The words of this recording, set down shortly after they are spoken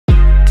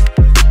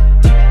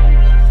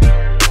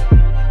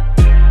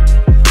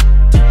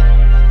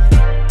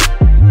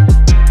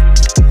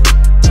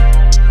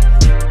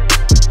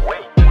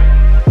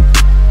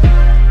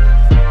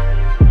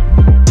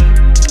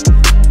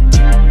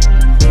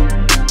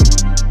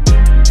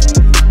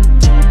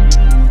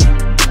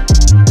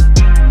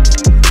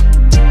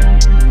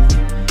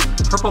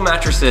Purple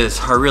mattresses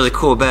are really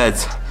cool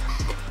beds,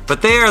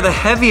 but they are the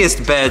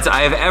heaviest beds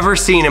I have ever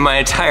seen in my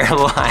entire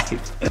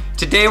life.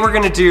 Today we're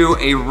gonna do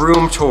a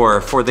room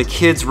tour for the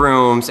kids'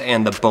 rooms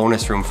and the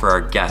bonus room for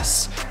our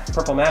guests.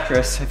 Purple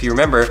Mattress, if you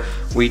remember,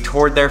 we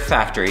toured their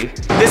factory.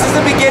 This is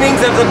the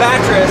beginnings of the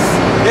mattress.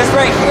 This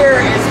right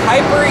here is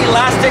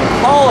hyper-elastic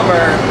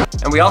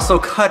polymer. And we also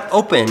cut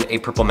open a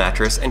Purple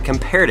mattress and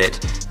compared it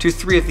to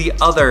 3 of the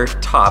other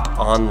top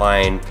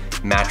online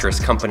mattress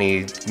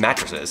company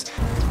mattresses.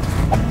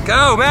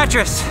 Go,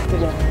 mattress!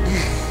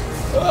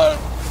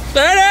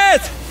 There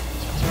it is!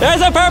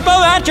 There's a Purple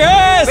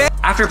mattress!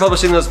 After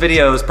publishing those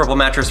videos, Purple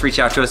Mattress reached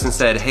out to us and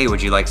said, hey,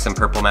 would you like some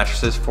Purple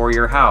mattresses for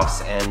your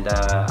house? And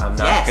I'm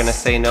not gonna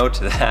say no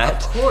to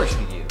that. Of course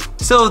we do.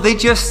 So they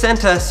just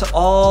sent us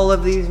all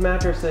of these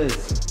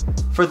mattresses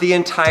for the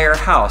entire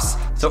house.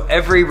 So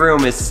every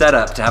room is set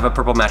up to have a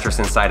Purple mattress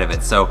inside of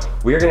it. So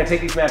we're gonna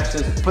take these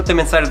mattresses, put them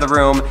inside of the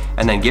room,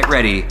 and then get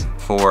ready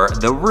for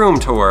the room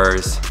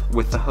tours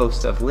with the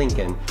host of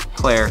Lincoln,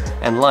 Claire,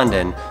 and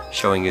London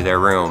showing you their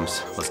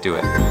rooms. Let's do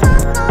it.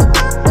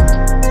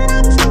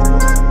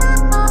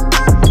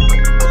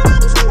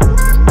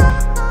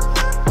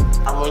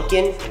 I'm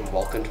Lincoln, and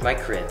welcome to my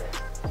crib.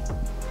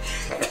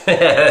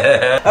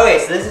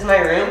 Okay, so this is my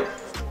room.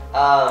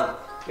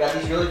 We got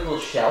these really cool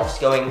shelves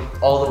going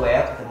all the way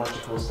up with a bunch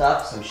of cool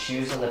stuff. Some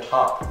shoes on the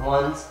top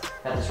ones.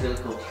 Got this really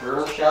cool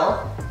turtle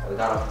shell that we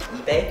got off of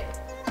eBay.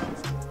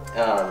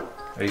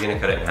 Are you gonna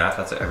cut it in half?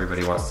 That's what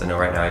everybody wants to know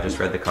right now. I just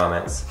read the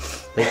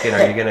comments. Lincoln,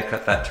 are you gonna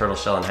cut that turtle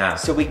shell in half?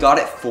 So we got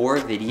it for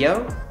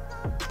video,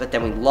 but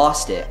then we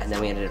lost it, and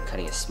then we ended up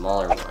cutting a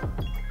smaller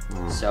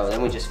one. So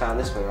then we just found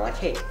this one. We're like,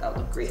 hey, that would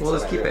look great. Well,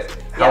 let's keep it.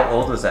 How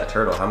old was that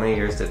turtle? How many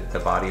years did the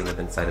body live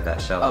inside of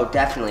that shell? Oh,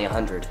 definitely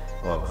 100.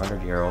 Well,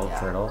 100-year-old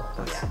turtle?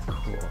 That's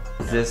cool.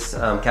 Is Yeah. this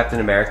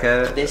Captain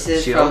America This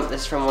is shield?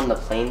 from one of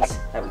the planes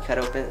that we cut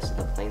open. This is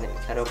the plane that we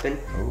cut open.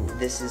 Ooh.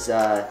 This is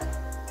a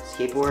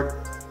skateboard.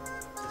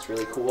 It's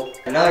really cool.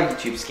 Another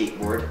YouTube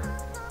skateboard.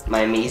 My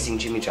amazing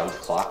Jimmy John's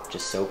clock, which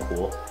is so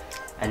cool.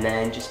 And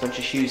then just a bunch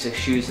of shoes. The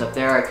shoes up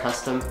there I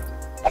custom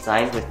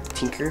designed with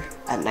Tinker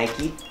at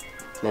Nike.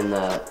 And then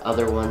the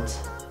other ones,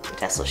 the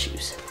Tesla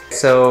shoes.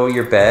 So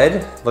your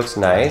bed looks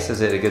nice.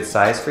 Is it a good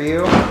size for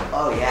you?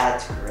 Oh yeah,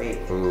 it's great.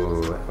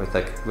 Ooh, with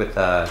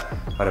I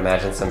would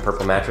imagine some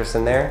Purple mattress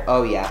in there.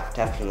 Oh yeah,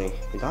 definitely.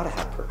 We gotta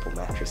have Purple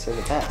mattress, they're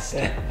the best.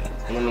 And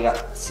then we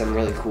got some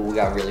really cool, we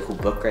got a really cool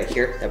book right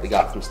here that we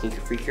got from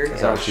Sneaker Freaker Is in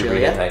that what you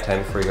read at Australia.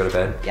 nighttime before you go to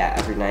bed? Yeah,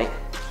 every night.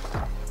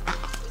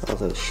 All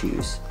those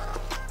shoes.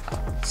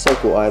 So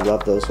cool, I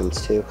love those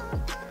ones too.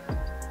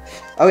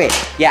 Okay,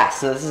 yeah,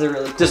 so this is a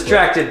really cool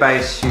Distracted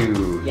by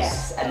shoes.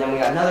 Yes, and then we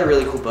got another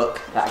really cool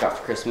book that I got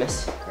for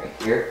Christmas right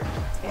here.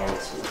 And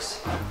this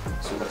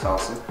looks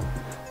awesome.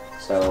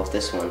 So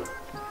this one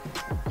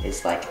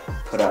is like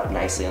put up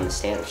nicely on the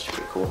stand, which is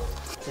pretty cool.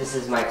 This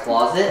is my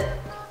closet.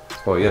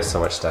 Well, you have so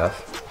much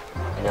stuff.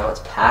 I know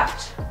it's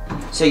packed.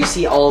 So you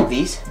see all of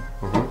these?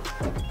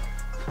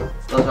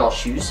 Those are all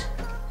shoes.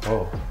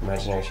 Oh,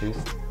 imaginary shoes?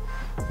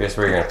 Here's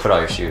where you're gonna put all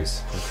your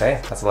shoes. Okay,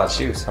 that's a lot of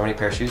shoes. How many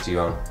pair of shoes do you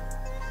own?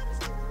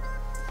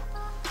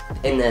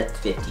 In the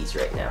 50s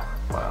right now.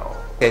 Wow.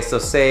 Okay, so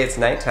say it's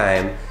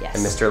nighttime Yes.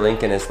 and Mr.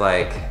 Lincoln is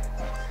like,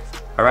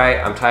 all right,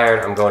 I'm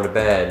tired, I'm going to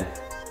bed.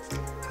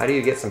 How do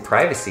you get some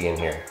privacy in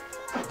here?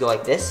 You go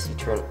like this, you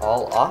turn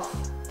all off.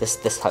 This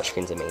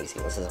touchscreen's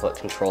amazing. This is what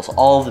controls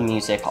all of the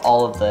music,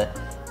 all of the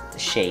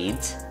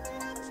shades,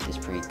 which is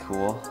pretty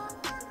cool.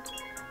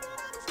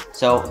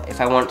 So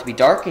if I want it to be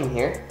dark in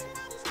here,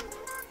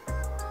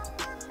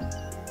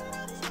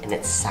 and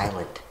it's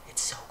silent,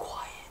 it's so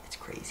quiet, it's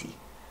crazy.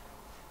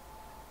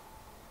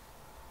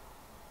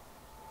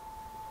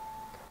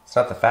 It's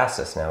not the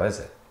fastest now, is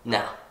it?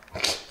 No,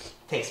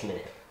 takes a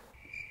minute.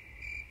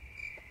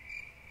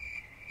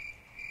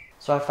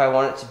 So if I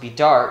want it to be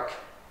dark,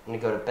 I'm gonna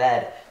go to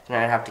bed,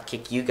 then I'd have to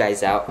kick you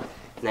guys out,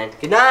 and then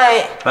good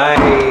night! Bye!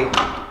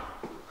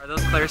 Are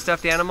those Claire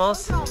stuffed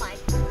animals? Those are all mine.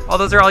 Oh,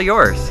 those are all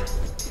yours.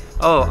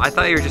 Oh, I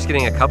thought you were just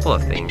getting a couple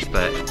of things,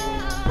 but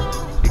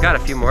you got a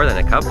few more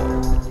than a couple.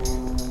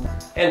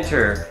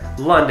 Enter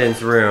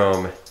London's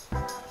room.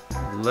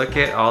 Look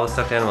at all the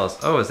stuffed animals.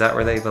 Oh, is that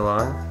where they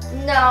belong?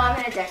 No, I'm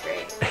gonna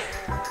decorate.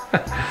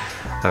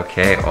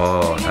 Okay,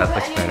 oh, Are you gonna that put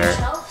looks any on the better.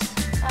 shelves?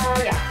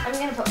 Yeah, I'm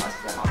gonna put most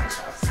of them on the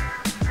shelves.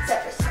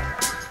 Except for some.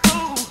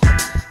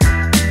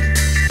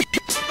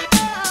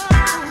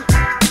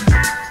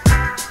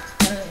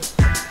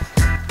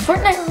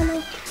 Fortnite Luna.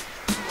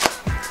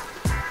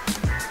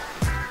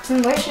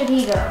 Where should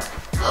he go?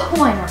 Oh,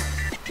 I know.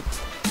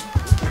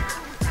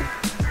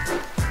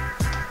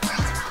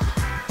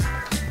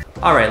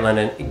 All right,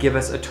 London, give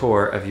us a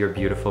tour of your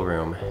beautiful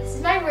room. This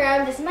is my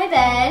room, this is my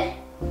bed.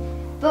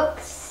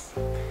 Books.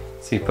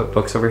 So you put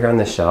books over here on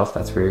the shelf.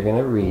 That's where you're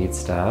gonna read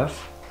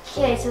stuff.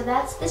 Okay, so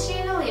that's the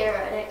chandelier,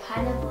 and it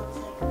kind of looks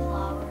like a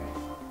flower.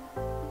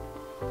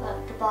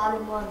 But the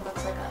bottom one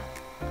looks like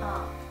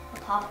a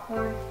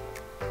popcorn.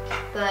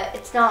 But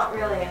it's not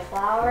really a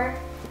flower,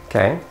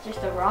 Okay. it's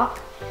just a rock.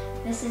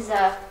 This is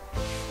a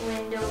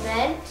window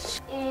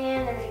vent.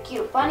 And there's a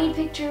cute bunny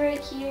picture right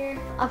here.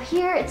 Up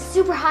here, it's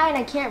super high and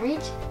I can't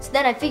reach. So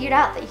then I figured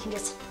out that you can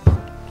just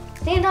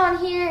stand on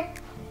here,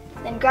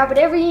 then grab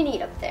whatever you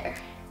need up there.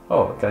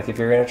 Oh, like if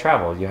you're gonna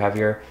travel, you have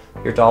your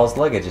doll's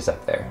luggage is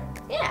up there.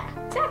 Yeah,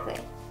 exactly.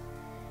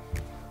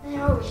 And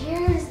then over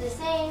here is the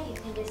same. You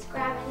can just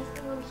grab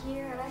anything over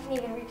here, and I can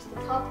even reach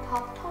the top.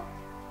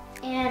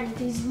 And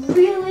these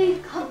really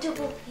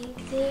comfortable pink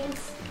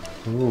things.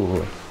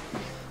 Ooh,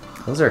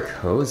 those are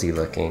cozy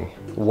looking.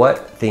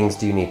 What things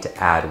do you need to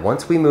add?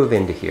 Once we move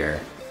into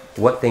here,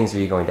 what things are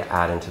you going to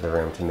add into the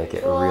room to make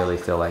it really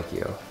feel like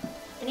you?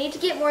 I need to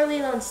get more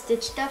Lilo and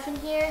Stitch stuff in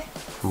here.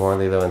 More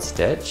Lilo and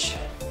Stitch?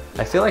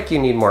 I feel like you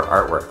need more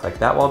artwork. Like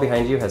that wall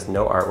behind you has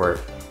no artwork.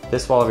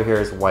 This wall over here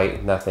is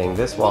white, nothing.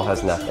 This wall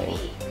has nothing.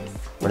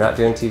 We're not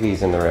doing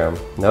TVs in the room.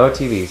 No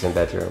TVs in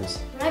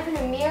bedrooms. I'm having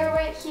a mirror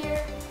right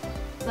here,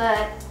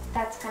 but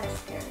that's kind of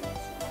scary.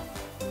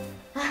 So.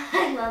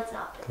 I know it's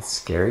not. That's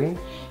scary?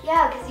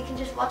 Yeah, because you can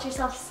just watch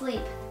yourself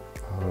sleep.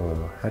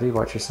 Oh, how do you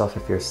watch yourself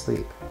if you're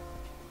asleep?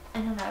 I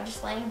don't know,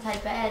 just laying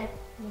inside bed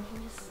and you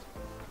can just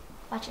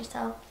watch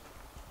yourself.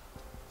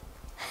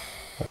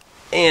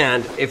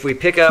 And if we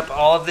pick up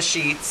all of the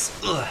sheets,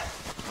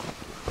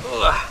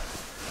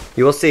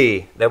 you will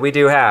see that we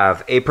do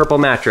have a purple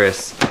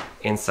mattress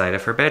inside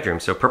of her bedroom.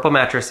 So purple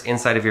mattress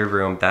inside of your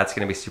room, that's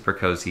gonna be super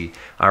cozy.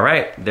 All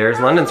right, there's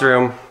London's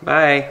room.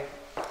 Bye.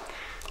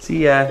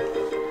 See ya.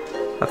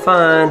 Have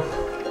fun.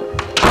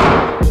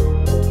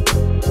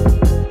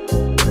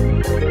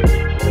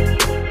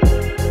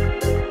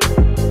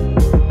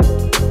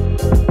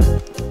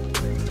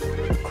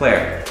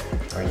 Claire,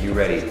 are you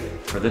ready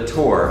for the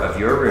tour of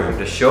your room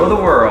to show the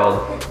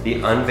world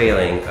the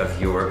unveiling of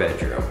your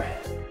bedroom?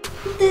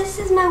 This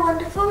is my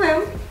wonderful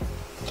room.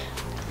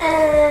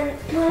 And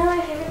one of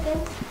my favorite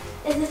things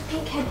is this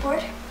pink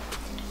headboard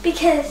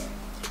because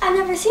I've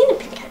never seen a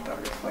pink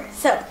headboard before.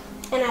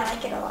 And I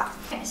like it a lot.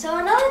 Okay, so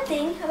another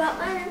thing about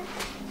my room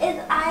is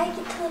I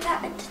get to look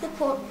out into the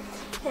pool,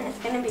 and it's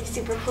gonna be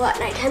super cool at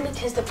nighttime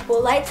because the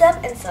pool lights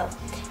up, and so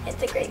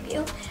it's a great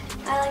view.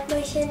 I like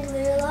my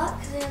chandelier a lot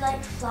because they're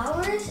like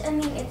flowers. I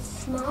mean, it's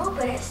small,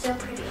 but it's so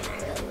pretty and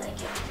I really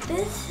like it.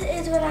 This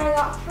is what I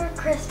got for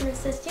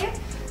Christmas this year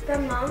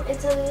from Mom.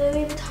 It's a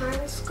Louis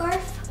Vuitton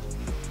scarf,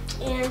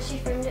 and she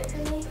framed it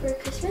for me for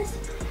Christmas,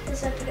 and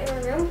so I put it in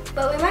my room.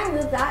 But we might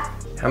move that.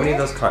 How many of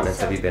those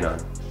continents have you been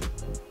on?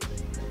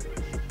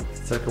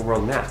 It's like a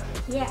world map.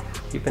 Yeah.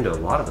 You've been to a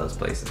lot of those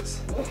places.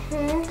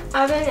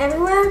 I've been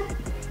everywhere,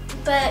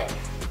 but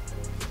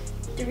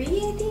 3,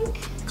 I think.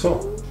 Cool.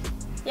 2?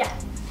 Yeah.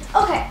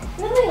 Okay,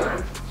 moving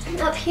on.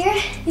 Up here,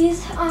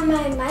 these are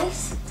my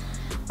mice.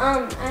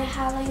 I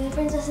have like the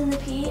Princess and the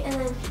Pea, and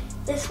then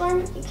this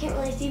one you can't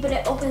really see, but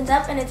it opens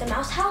up and it's a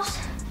mouse house.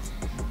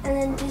 And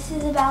then this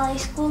is a ballet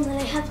school, and then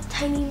I have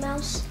tiny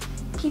mouse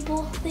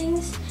people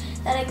things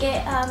that I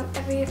get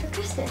every year for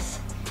Christmas.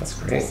 That's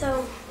great.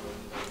 So,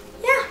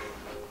 yeah,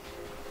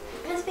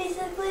 that's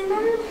basically my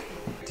room.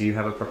 Do you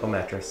have a purple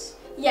mattress?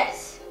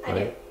 Yes, I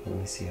do. Let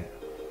me see it.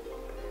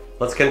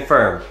 Let's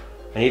confirm.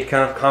 I need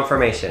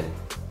confirmation.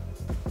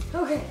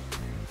 Okay.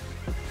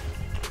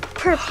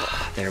 Purple.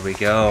 There we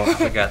go.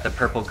 We got the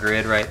purple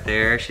grid right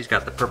there. She's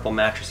got the purple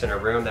mattress in her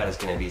room. That is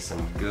going to be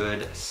some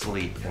good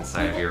sleep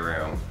inside of your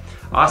room.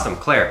 Awesome.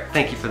 Claire,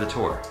 thank you for the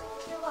tour.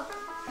 You're welcome.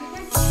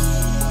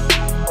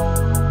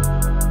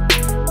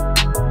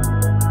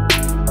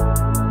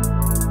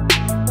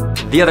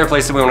 The other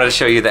place that we wanted to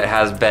show you that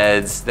has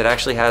beds, that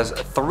actually has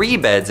 3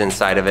 beds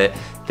inside of it,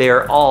 they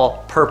are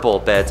all purple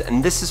beds,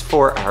 and this is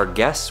for our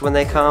guests when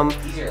they come.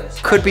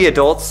 Could be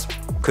adults,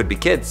 could be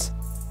kids.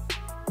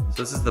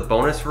 So this is the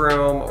bonus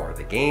room, or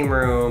the game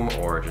room,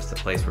 or just a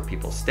place where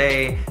people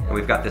stay. And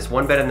we've got this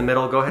one bed in the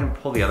middle. Go ahead and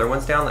pull the other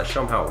ones down. Let's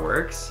show them how it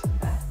works.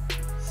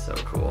 So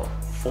cool.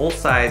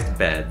 Full-sized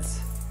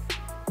beds.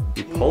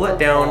 You pull it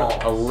down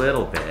a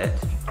little bit,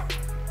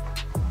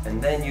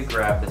 and then you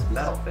grab this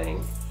metal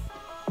thing.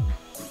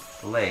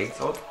 The legs,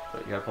 oh,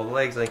 you gotta pull the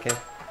legs, Lincoln.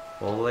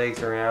 Pull the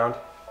legs around,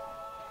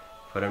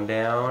 put them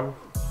down,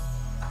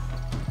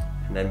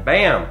 and then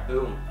bam!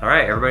 Boom. All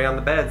right, everybody on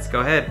the beds,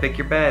 go ahead, pick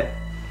your bed.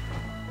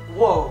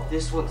 Whoa,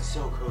 this one's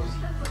so cozy.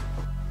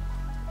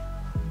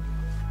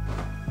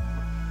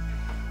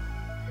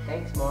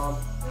 Thanks, Mom.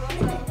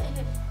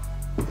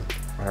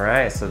 All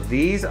right, so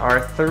these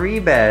are 3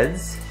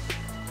 beds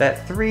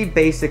that 3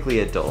 basically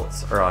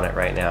adults are on it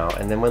right now.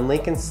 And then when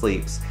Lincoln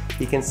sleeps,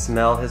 he can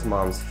smell his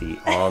mom's feet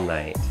all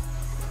night.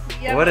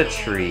 What a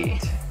treat.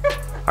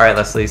 All right,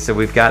 Leslie, so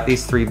we've got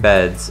these 3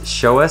 beds.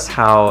 Show us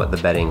how the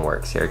bedding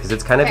works here, because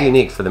it's kind of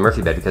unique for the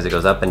Murphy bed because it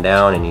goes up and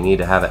down and you need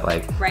to have it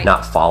like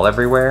not fall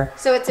everywhere.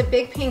 So it's a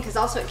big pink because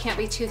also it can't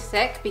be too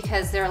thick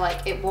because they're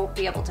like, it won't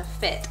be able to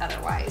fit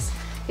otherwise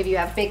if you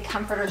have big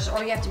comforters,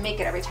 or you have to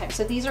make it every time.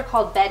 So these are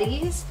called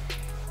beddies.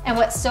 And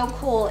what's so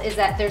cool is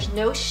that there's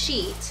no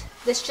sheet.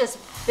 This just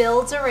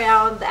builds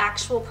around the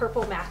actual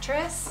purple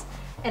mattress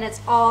and it's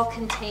all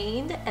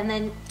contained, and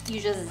then you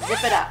just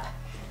zip it up.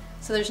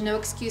 So there's no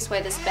excuse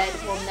why this bed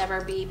will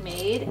never be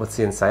made. What's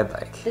the inside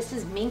like? This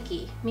is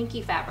Minky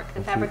fabric,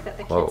 the fabric that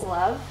the kids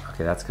love.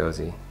 Okay, that's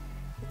cozy.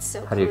 It's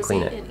so How do you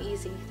clean cozy it? and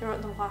easy. Throw it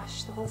in the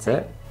wash, the whole That's thing.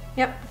 it?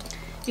 Yep.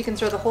 You can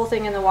throw the whole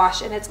thing in the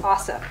wash and it's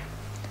awesome.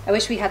 I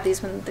wish we had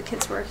these when the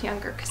kids were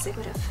younger because they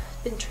would have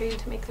been trained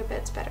to make their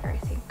beds better, I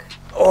think.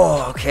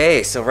 Oh,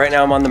 okay. So right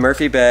now I'm on the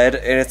Murphy bed,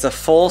 and it's a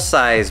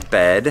full-size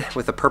bed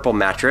with a purple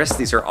mattress.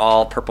 These are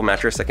all purple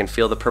mattress. I can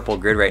feel the purple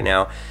grid right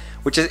now,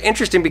 which is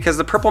interesting because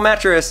the purple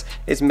mattress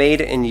is made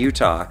in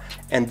Utah.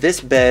 And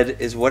this bed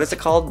is, what is it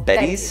called?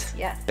 Betty's?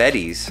 Yeah.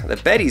 Betty's. The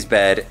Betty's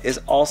bed is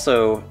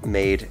also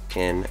made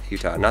in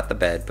Utah. Not the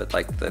bed, but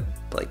like the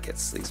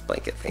blankets, these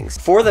blanket things.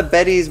 For the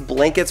Betty's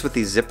blankets with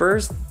these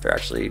zippers, they're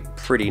actually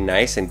pretty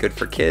nice and good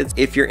for kids.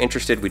 If you're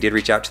interested, we did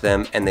reach out to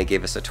them and they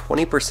gave us a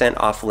 20%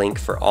 off link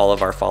for all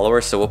of our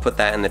followers. So we'll put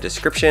that in the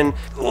description.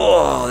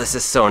 Oh, this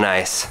is so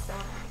nice.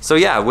 So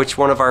yeah, which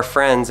one of our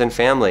friends and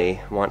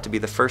family want to be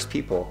the first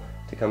people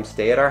to come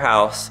stay at our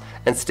house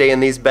and stay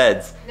in these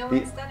beds? No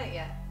one's done it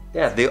yet.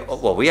 Yeah,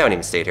 well, we haven't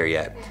even stayed here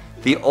yet.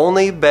 The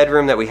only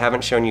bedroom that we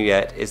haven't shown you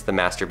yet is the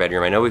master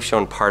bedroom. I know we've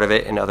shown part of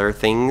it in other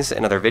things,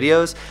 in other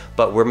videos,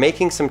 but we're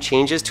making some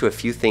changes to a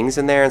few things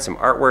in there and some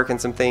artwork and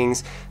some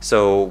things.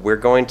 So we're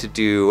going to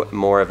do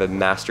more of a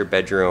master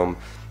bedroom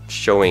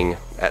showing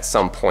at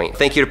some point.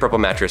 Thank you to Purple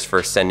Mattress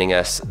for sending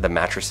us the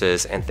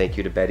mattresses, and thank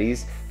you to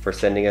Betty's for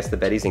sending us the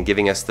Betty's and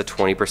giving us the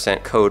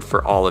 20% code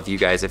for all of you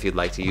guys if you'd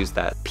like to use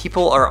that.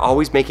 People are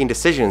always making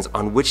decisions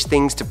on which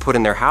things to put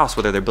in their house,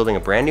 whether they're building a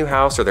brand new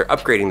house or they're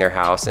upgrading their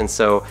house. And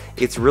so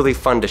it's really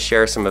fun to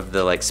share some of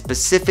the like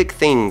specific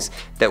things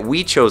that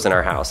we chose in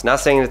our house. Not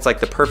saying it's like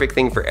the perfect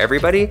thing for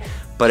everybody,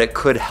 but it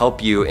could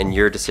help you in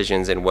your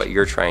decisions and what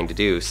you're trying to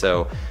do.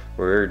 So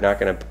we're not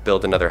gonna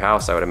build another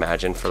house, I would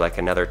imagine, for like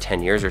another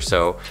 10 years or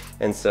so.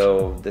 And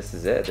so this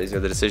is it. These are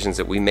the decisions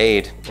that we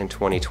made in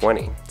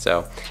 2020.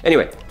 So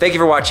anyway, thank you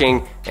for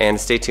watching and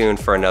stay tuned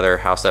for another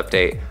house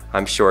update.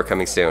 I'm sure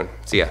coming soon.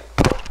 See ya.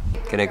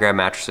 Gonna grab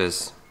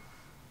mattresses.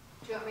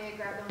 Do you want me to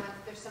grab them?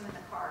 There's some in the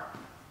car.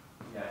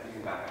 Yeah, if you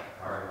can back up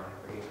the car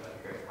and bring it, that'd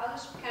be great.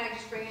 Can I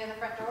just bring it in the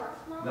front door?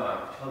 No,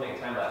 I'm filming a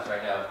time lapse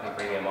right now. I'm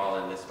bringing them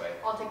all in this way.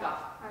 I'll take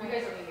off. You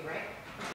guys are leaving, right?